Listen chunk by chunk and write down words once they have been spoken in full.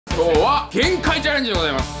限界チャレンジでござ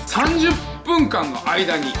います。30分間の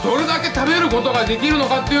間にどれだけ食べることができるの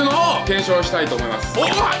かっていうのを検証したいと思います。大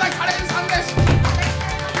畑花蓮さんです。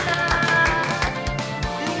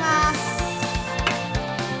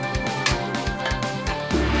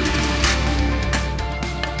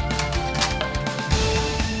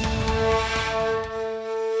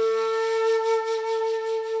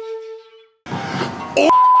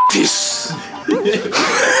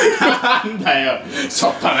なんだよ、しょ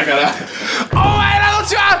っぱなから。お前らの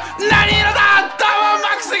血は何色だ。どうもマ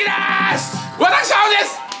ックス鈴木です。私はで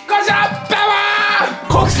す。こちらババ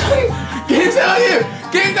ーン国産厳選和牛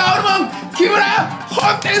原価ホルモン木村屋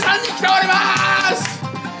本店さんに来ております。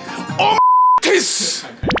おです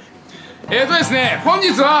ですね、本日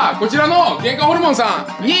はこちらの原価ホルモンさ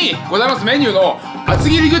んにございますメニューの厚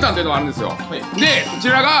切り牛タンというのがあるんですよ。はい、でこち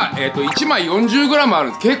らが、1枚 40g ある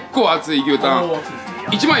んです。結構厚い牛タン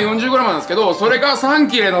1枚 40g なんですけど、それが3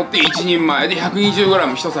切れ乗って1人前で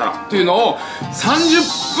 120g 一皿というのを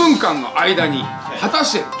30分間の間に果た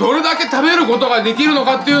してどれだけ食べることができるの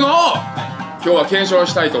かっていうのを今日は検証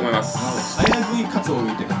したいと思います。早食いカツを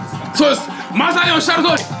浮いてるんですか？そうです、まさにおっしゃる通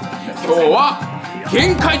り。今日は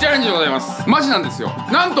限界チャレンジでございます。マジなんですよ。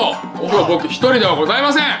なんと今日僕一人ではござい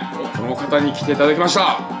ません。この方に来ていただきまし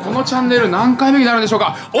た。このチャンネル何回目になるんでしょう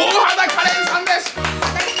か。大畑花蓮さんです。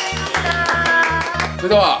それ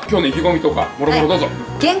では今日の意気込みとかもろもろどうぞ。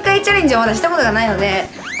限界チャレンジはまだしたことがないので、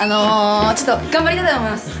ちょっと頑張りたいと思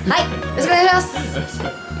います。はい、よろしくお願いします。すいません、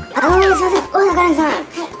大畑花蓮さ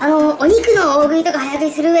ん、お肉の大食いとか早食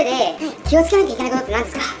いする上で気をつけなきゃいけないことって何で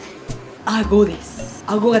すか？顎です。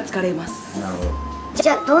顎が疲れます。なるほど。じ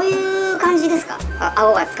ゃあどういう感じですか？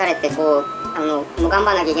顎が疲れてこうもう頑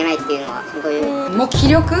張らなきゃいけないっていうのはどういう？もう気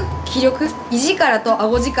力、胃力と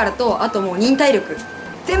顎力と、あともう忍耐力、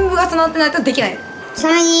全部が備わってないとできない。ち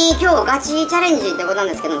なみに今日ガチチャレンジってことなん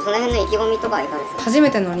ですけども、その辺の意気込みとかいかがですか？初め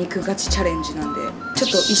ての肉ガチチャレンジなんで、ちょ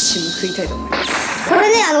っと一矢報いたいと思います。これ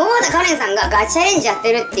ね、大畑花蓮さんがガチチャレンジやっ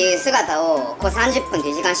てるっていう姿をこう30分と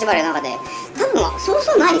いう時間縛りの中で多分そう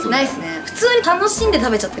そうないですよね。ないですね。普通に楽しんで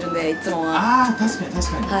食べちゃってるんで、いつもは。ああ、確かに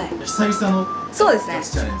確かに。はい。久々の。そうですね。ガ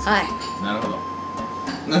チチャレンジ。はい。なるほど。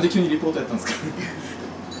なんで急にリポートやったんですか？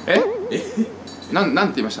なん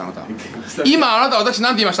て言いましたあなた。今あなた私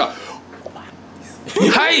なんて言いました。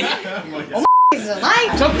はい。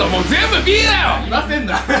ちょっともう全部 P だよ。いません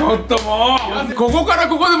な。ちょっともうここから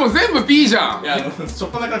ここでもう全部 P じゃん。いや、しょ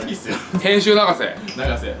っぱなから P っすよ。編集流せ。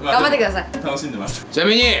頑張ってください。楽しんでます。ちな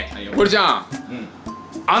みに堀ちゃん、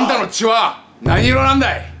あんたの血は何色なん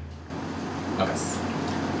だい？赤です。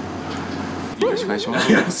よろしくお願いしま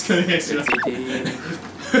す。よろしくお願いします。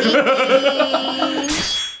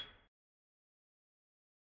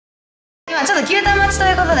今ちょっと牛タン待ちと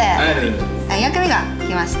いうことで、薬味が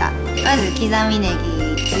来ました。まず刻みネギ、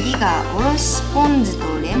次がおろしポン酢と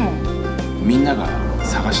レモン。みんなが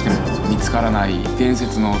探しても見つからない伝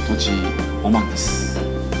説の土地オマンです。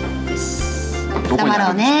豚ま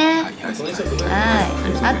ろうね。はい。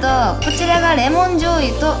あとこちらがレモン醤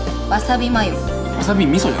油とわさびマヨ。わさび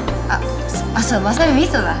味噌じゃん。あ、そう、わさび味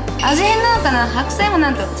噌だ。味変なのかな。白菜も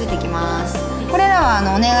なんとついてきます。これらは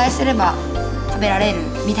お願いすれば食べられる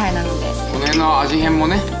みたいなので、この辺の味変も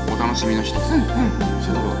ね、お楽しみの一つ。そういうこ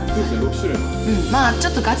と6種類。まあちょ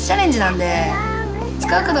っとガチチャレンジなんで使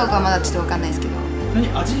うかどうかはまだちょっと分かんないですけど。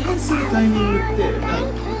味変するタイミングって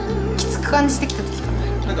きつく感じてきた時か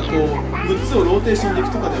な。なんかこう6つをローテーションでい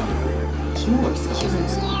くとかではなく、肝がきつかったんで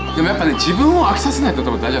すか？でもやっぱね、自分を飽きさせないと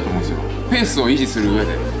多分大事だと思うんですよ。ペースを維持する上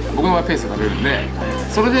で、僕の場合ペースで食べるんで、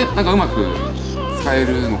それでなんかうまく使え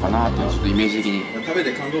るのかなってちょっとイメージ的に食べ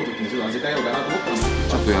て感動の時にちょっと味変えようかなと思ったんですけど、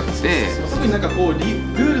ちょっとやって、特になんかこうル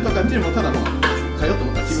ールとかっていうよりもただもう通って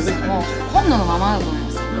思ったら気分で変える。本能のままだと思い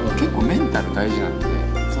ます。結構メンタル大事なんで、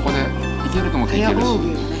そこでいけるともいけるし、特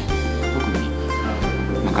に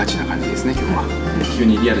ガチな感じですね今日は。急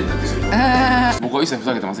にリアルになってる。僕は一切ふ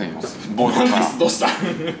ざけてませんよ。冒頭から。どうした？あ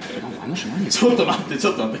の人何？ちょっと待って、ち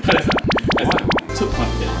ょっと待って、彼さん。ちょっと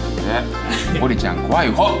待って。堀ちゃん怖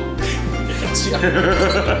い方。違う。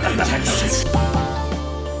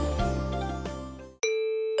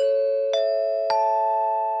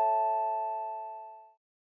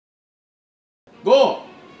5、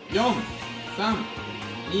4、3、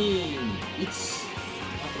2、1。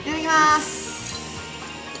いただきます。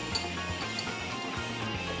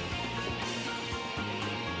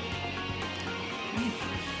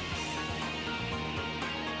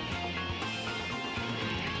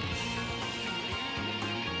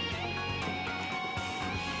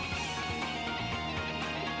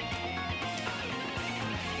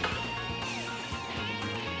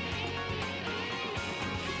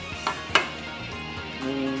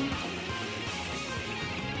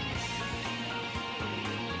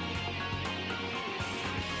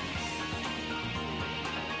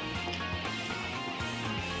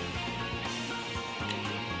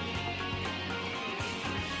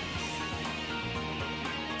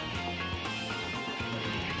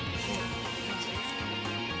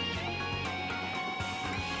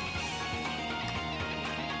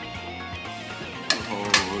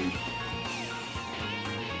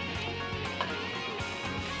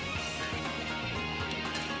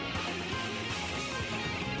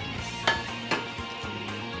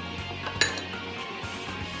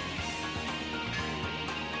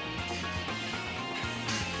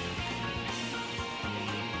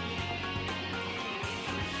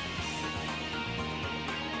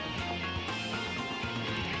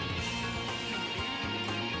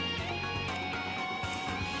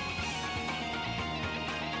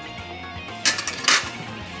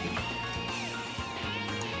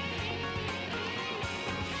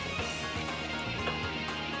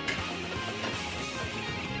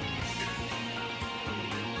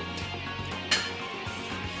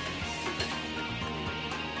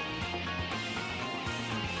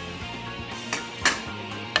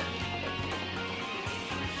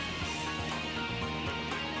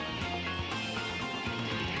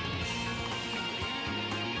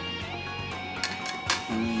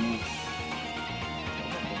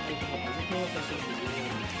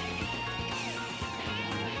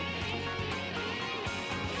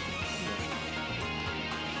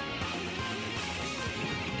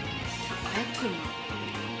くるな。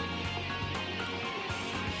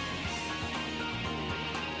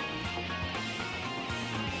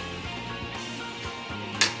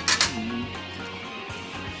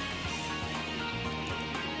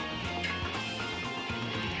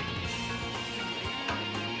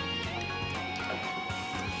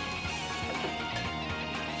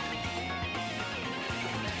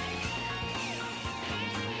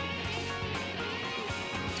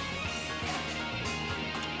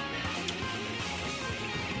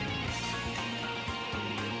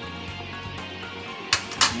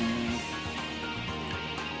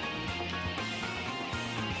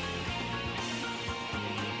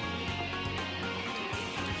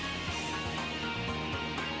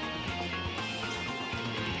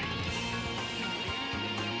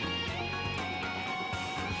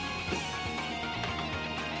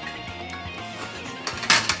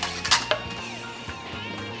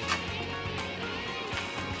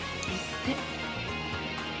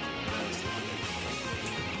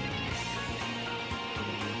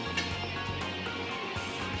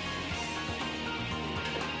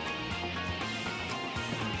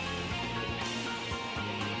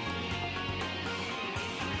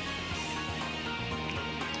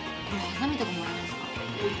これハサミとかもらえますか？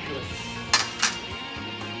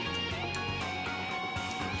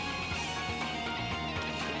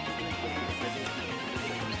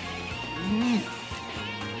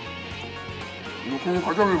もうこの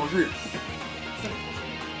片目欲しい。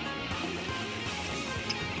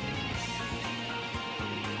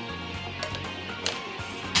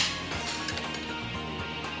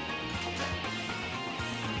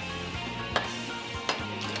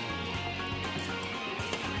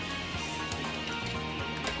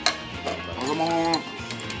あざまーす。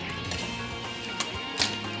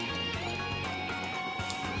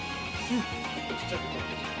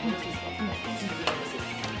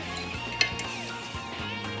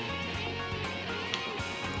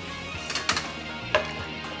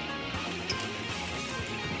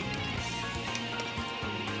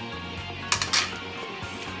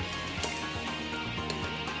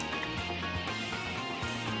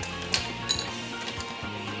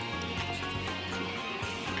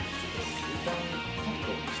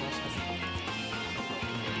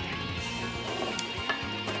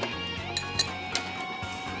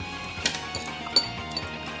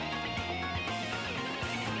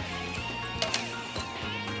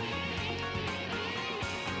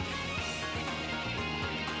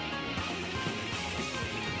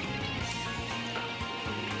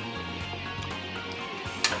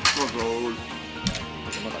どうぞ。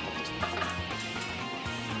まだカットしてます。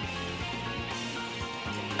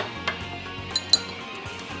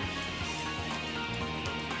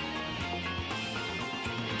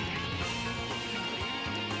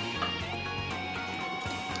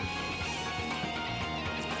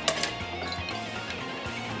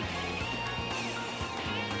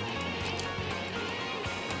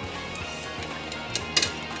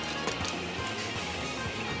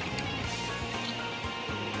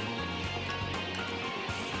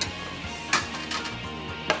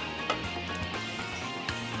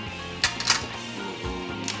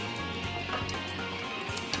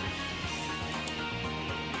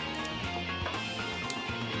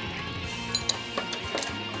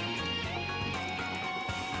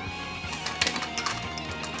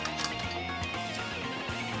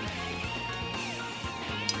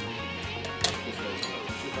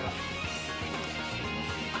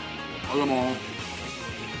あざまーす。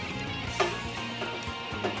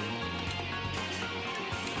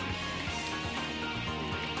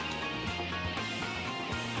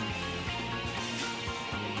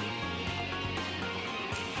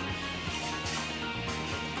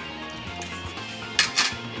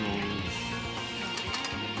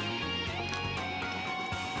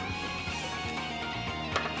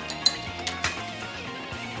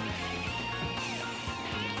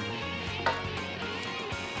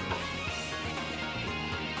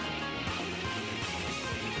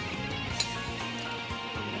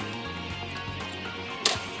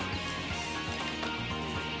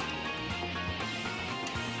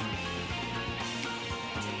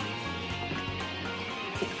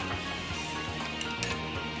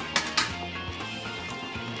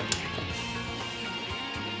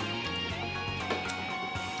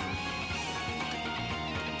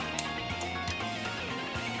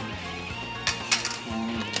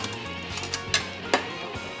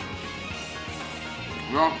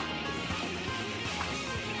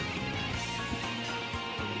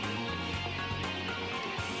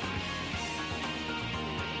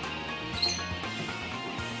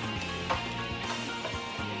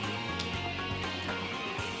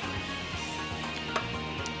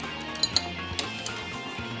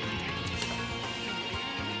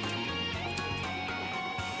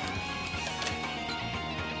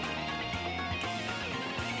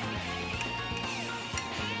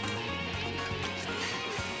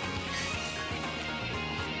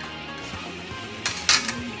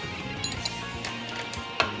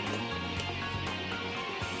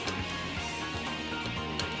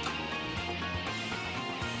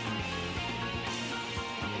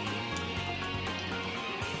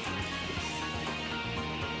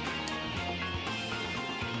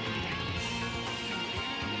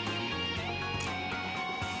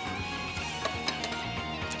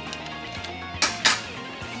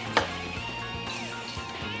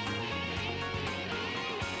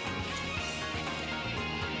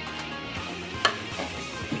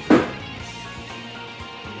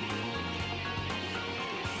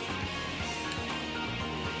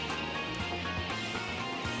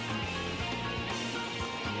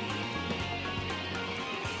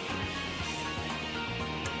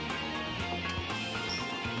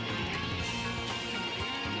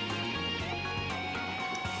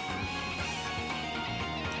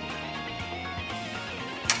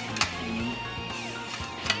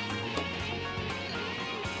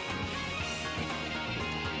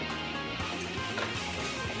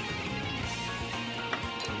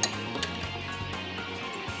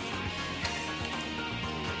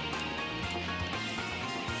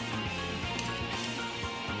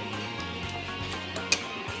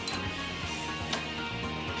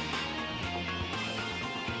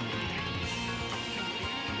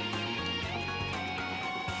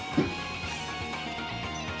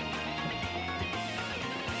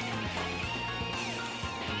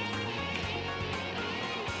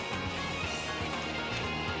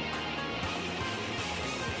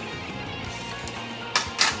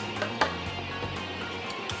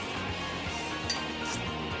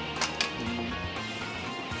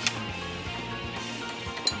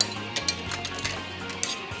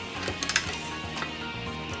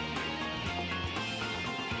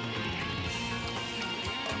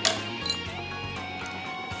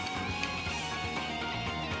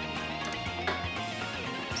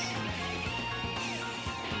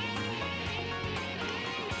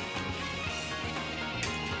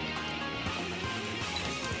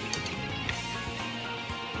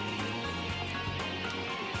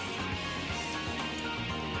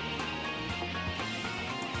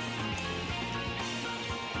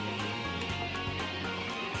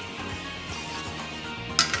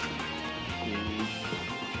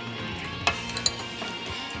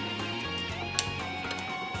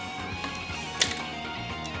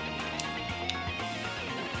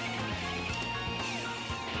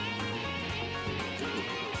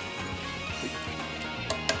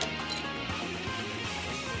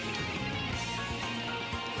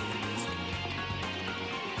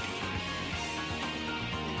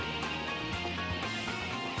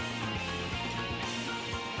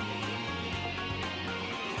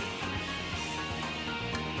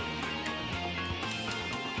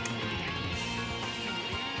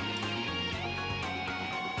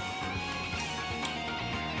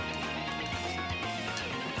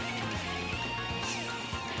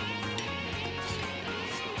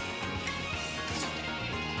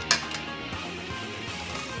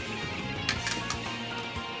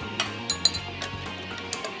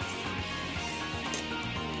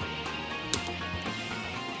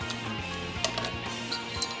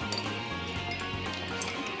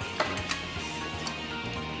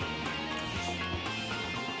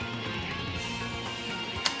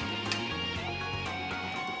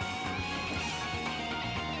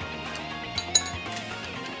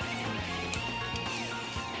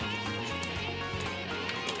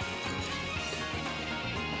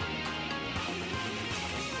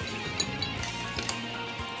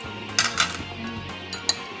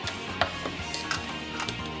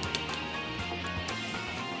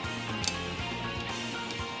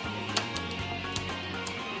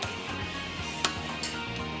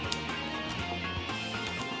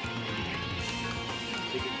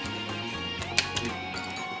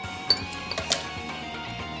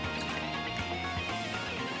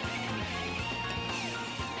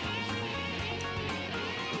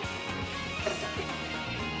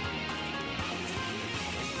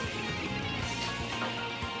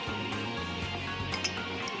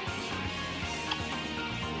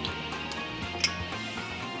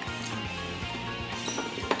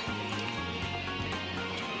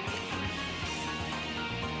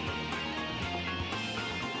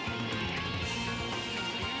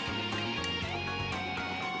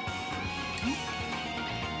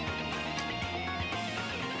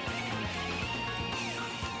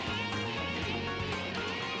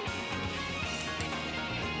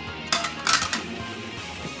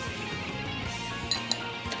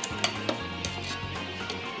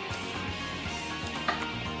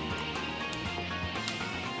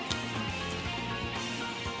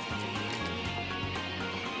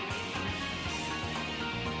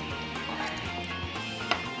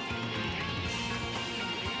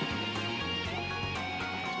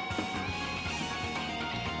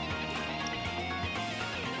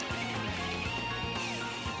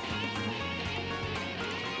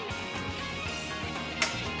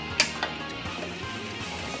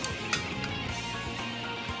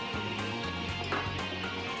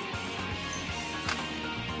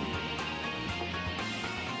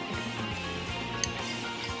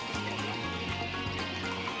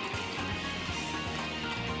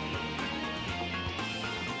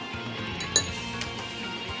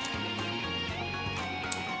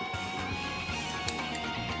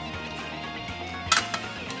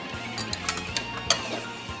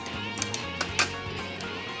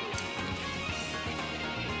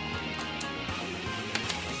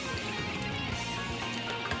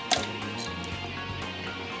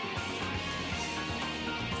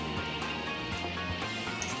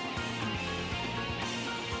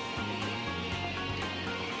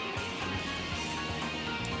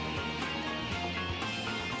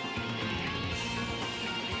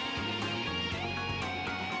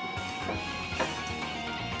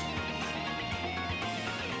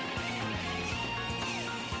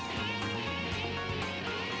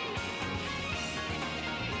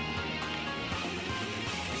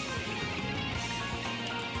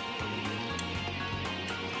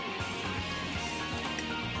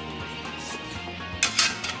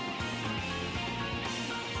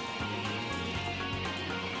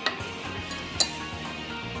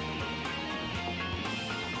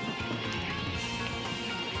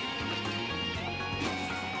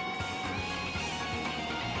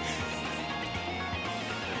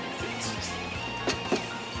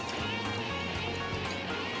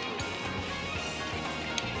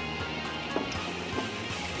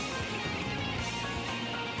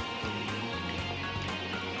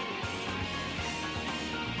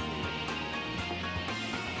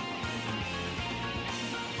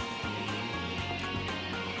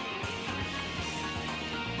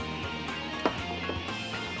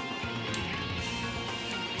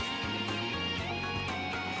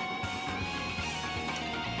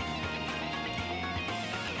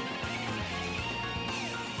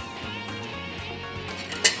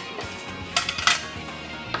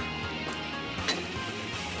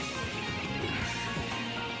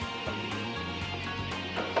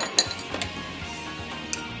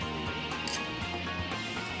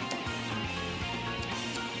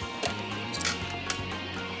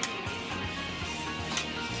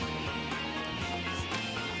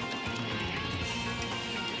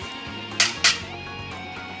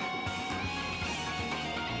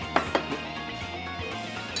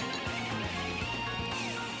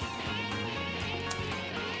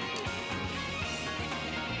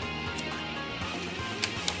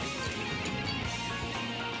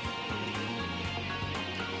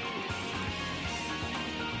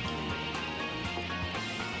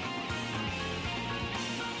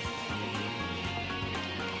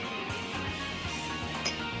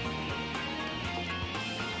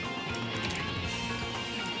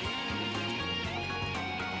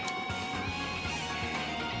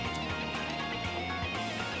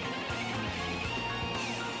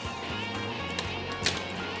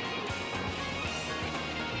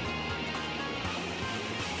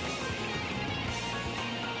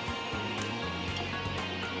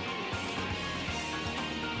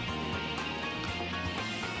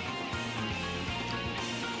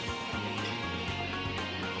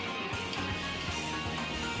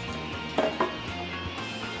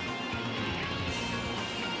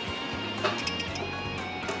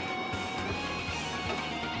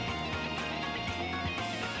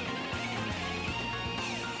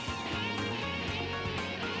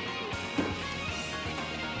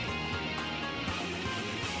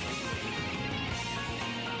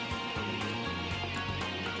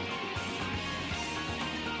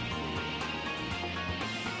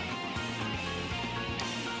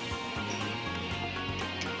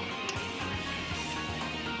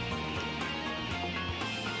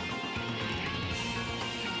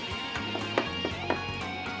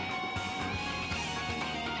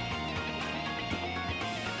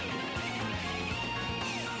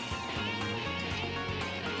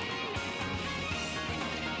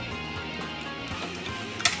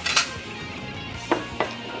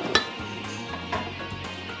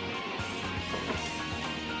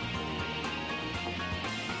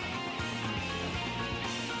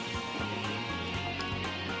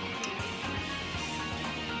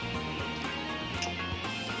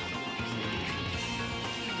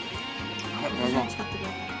私を使ってくだ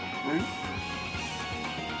さい。い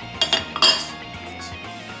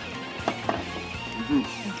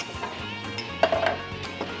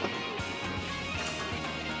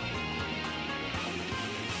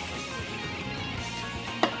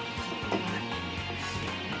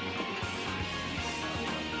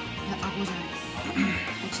や、顎じゃないです。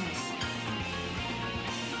落ちないです。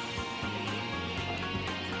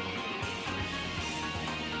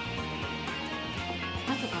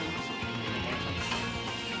なんとかあります。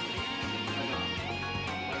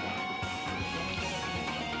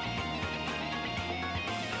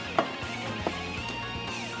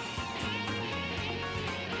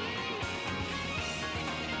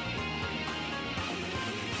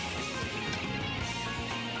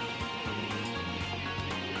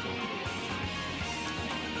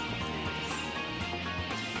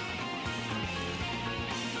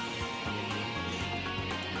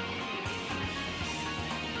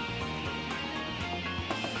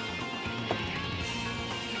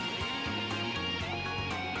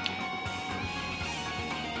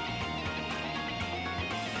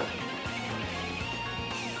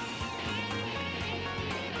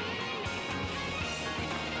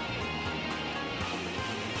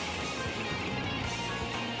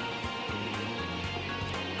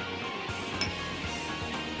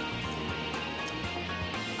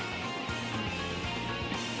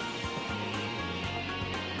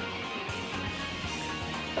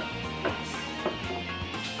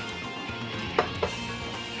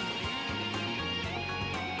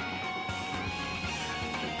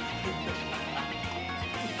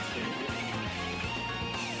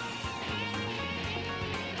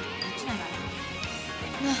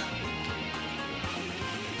は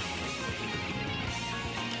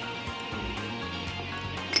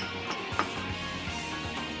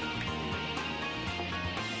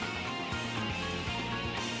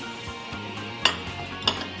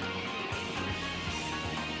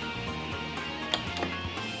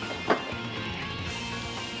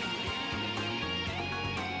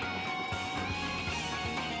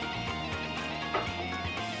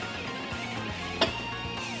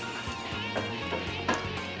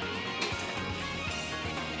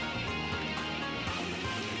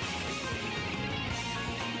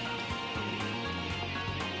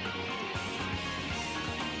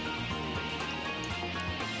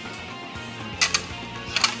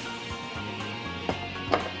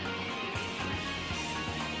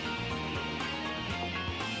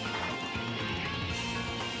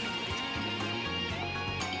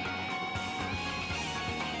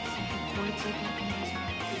い、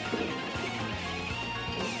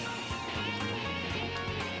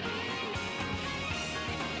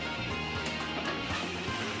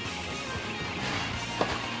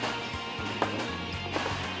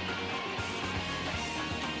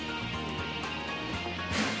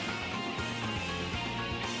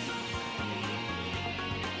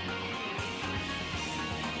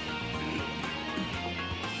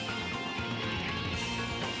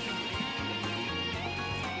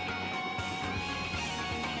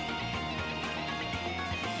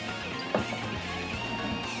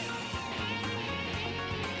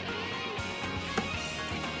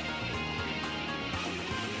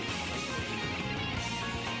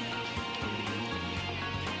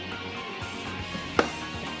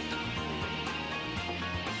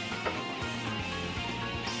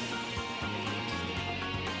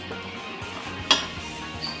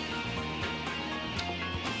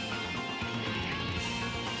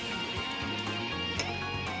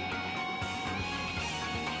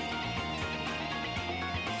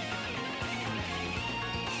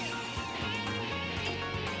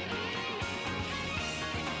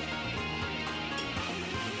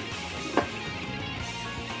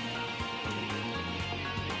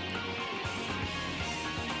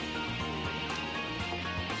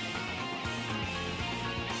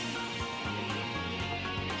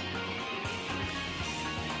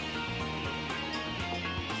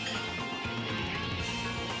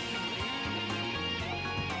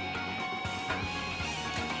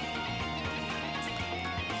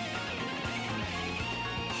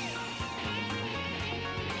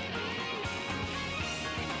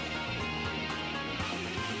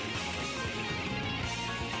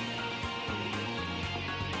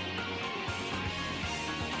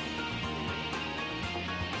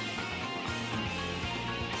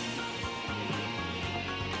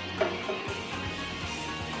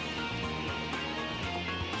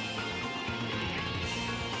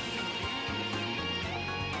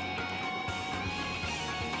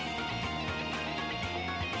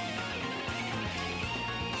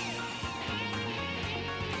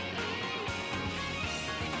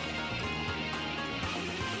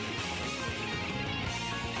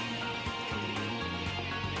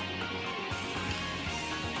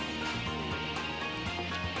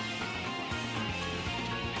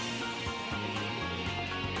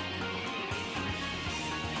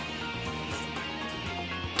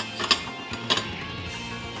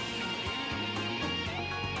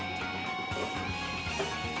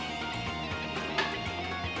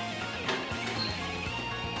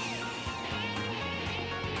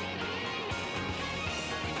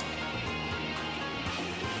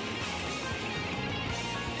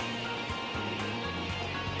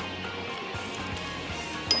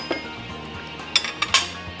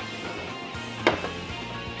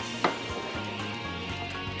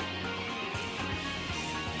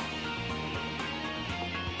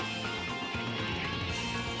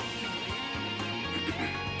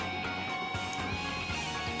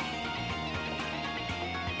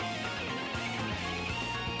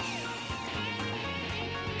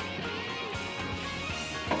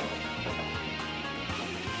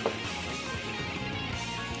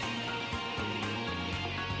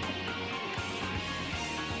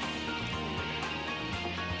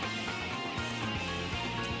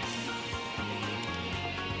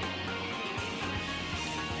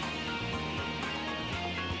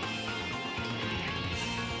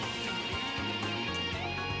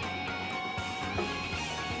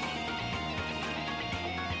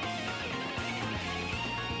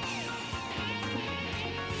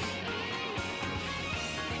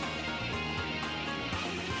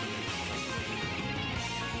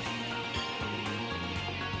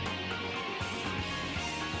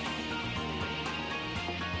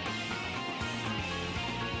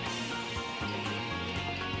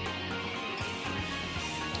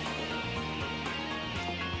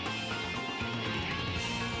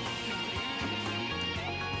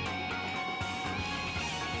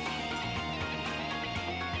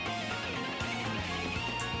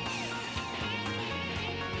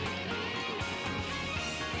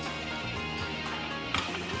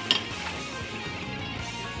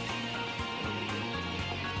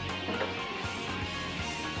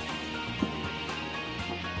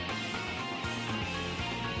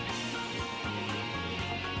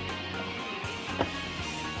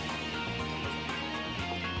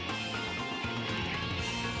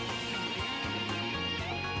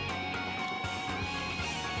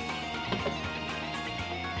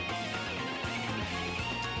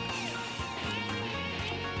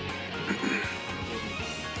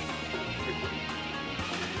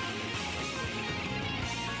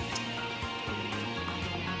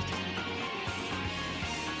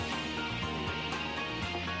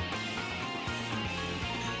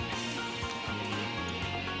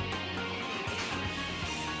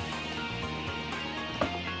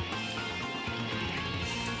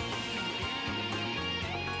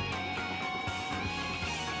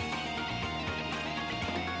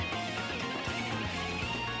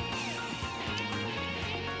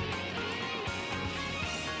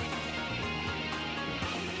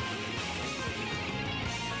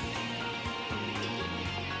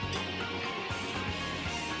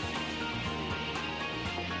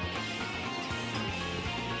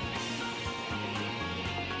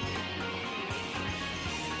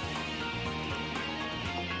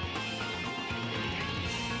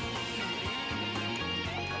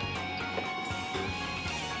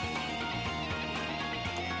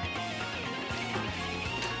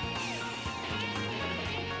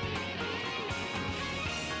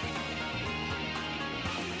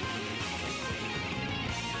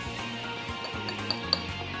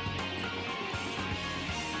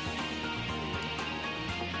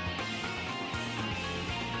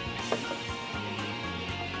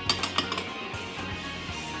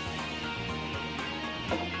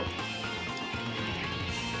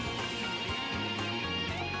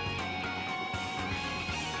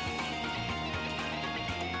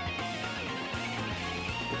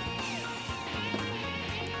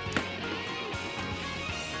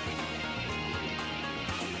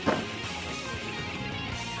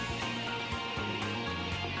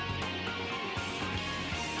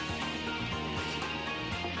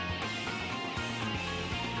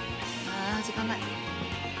時間ない。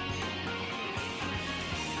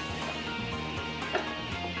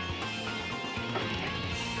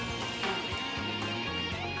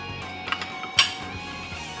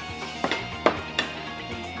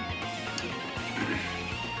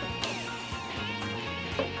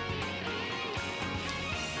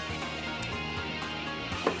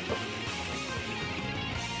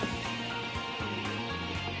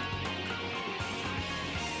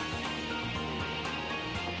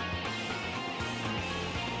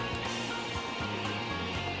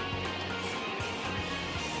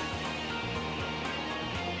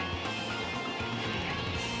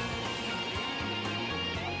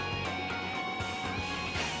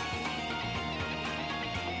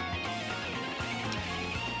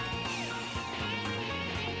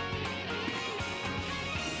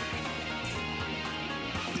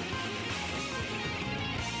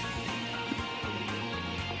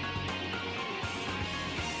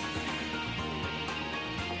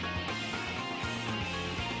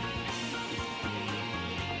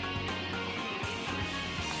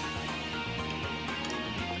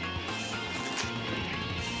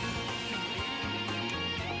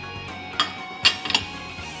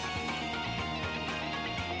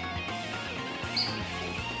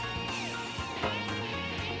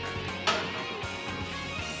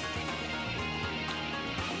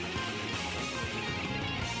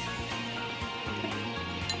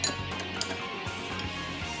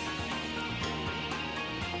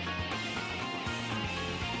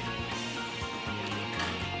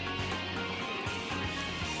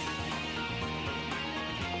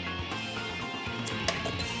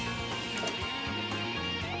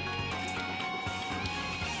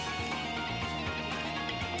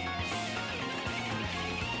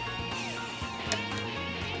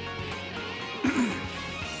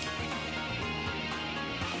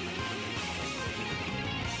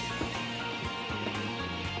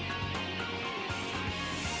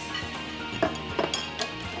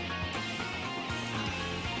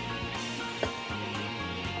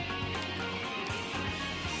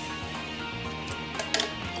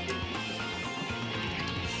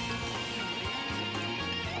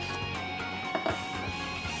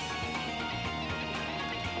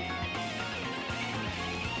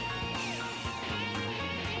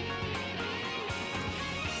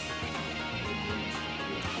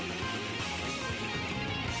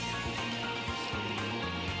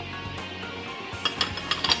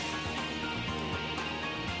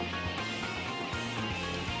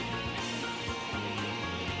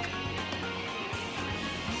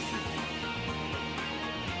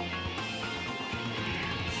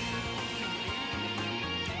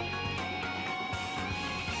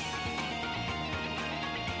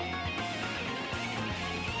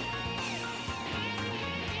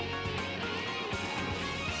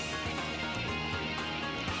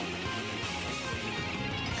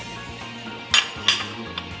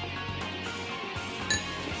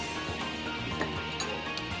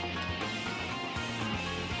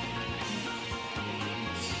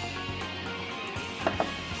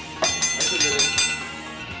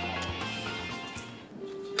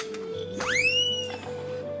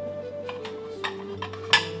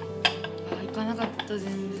と全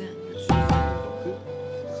然。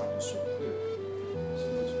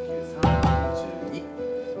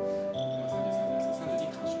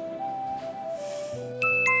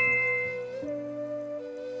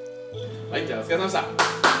はい、じゃあお疲れ様でした。ご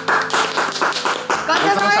ち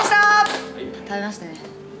そうさまでした。食べましたね。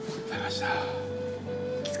食べました。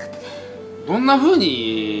きつかったね。どんな風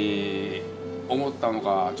に思ったの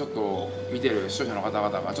か、ちょっと見てる視聴者の方々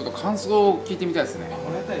がちょっと感想を聞いてみたいですね。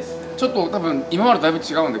もらいたいですね。ちょっと多分今までだいぶ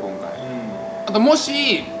違うんで今回。あとも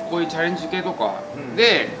しこういうチャレンジ系とか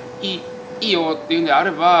でいいよっていうんであ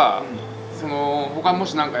れば、その他も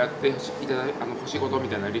し何かやっていただ欲しいことみ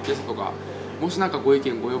たいなリクエストとか。もし何かご意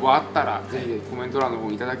見ご要望あったら、ぜひコメント欄の方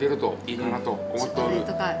にいただけるといいかなと思っておる。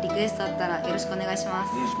とかリクエストあったらよろしくお願いしま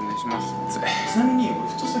す。よろしくお願いします。ちなみに俺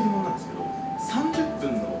ふとした疑問なんですけど、30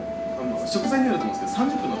分の食材によると思うんですけど、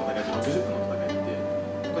30分の戦いと60分の戦いって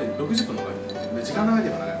やっぱり60分の方が時間長いで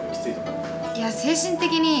は長いのきついとか。いや精神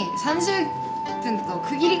的に30分だと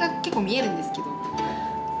区切りが結構見えるんですけど、う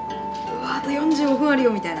わあと45分ある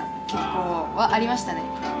よみたいな結構はありましたね。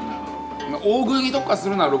大食いに特化す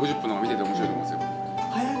るなら60分の方が見てて面白いと思うんですよ。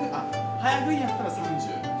早食いやったら30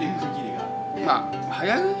っていう区切りが。まあ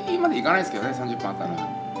早食いまでいかないですけどね、30分あったら。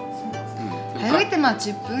早食いってまあ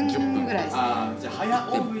10分ぐらいですね。ああ、じゃあ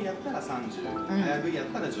大食いやったら30、早食いやっ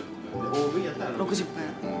たら10分で、大食いやったら60分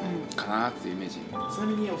かなっていうイメージ。ちな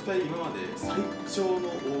みにお二人今まで最長の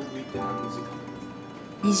大食いって何時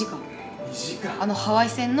間？2時間。2時間ハワイ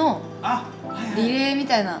線のリレーみ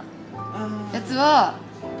たいなやつは、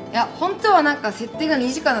いや本当はなんか設定が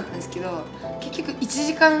2時間だったんですけど、結局1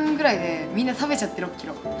時間ぐらいでみんな食べちゃって6キ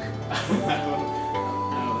ロ。なるほど。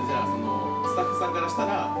じゃあそのスタッフさんからした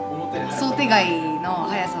ら思ったより想定外の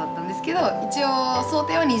速さだったんですけど、一応想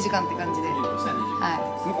定は2時間って感じで、は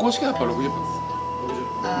い。もう公式はやっぱ60分です。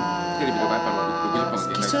テレビとかやっぱ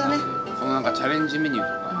60分一緒だね。そのなんかチャレンジメニュー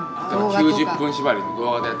とか、例えば90分縛りの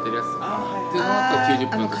動画でやってるやつとかっていうのだと90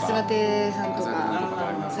分とか、春日亭さんとか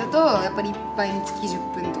だとやっぱり1杯につき10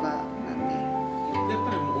分とかなんで、やっ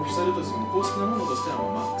ぱりもうオフィシャルとしても公式なものとしては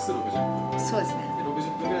もうマックス60分。そうですね。で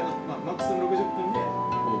60分ぐらいのマックスの60分で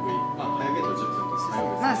大食い、早ゲット10分と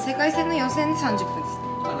か。世界戦の予選で30分ですね。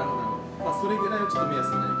なるほど。それぐらいをちょっと目安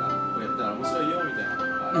に何かこれやったら面白いよみたいなの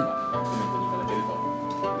があればコメントにいただけると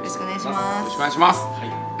よろしくお願いします。よろしくお願いします。はい。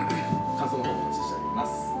感想の方お待ちしておりま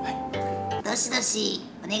す。どしどし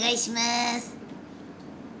お願いします。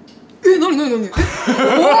なに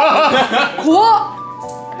怖っ。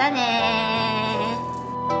またねー。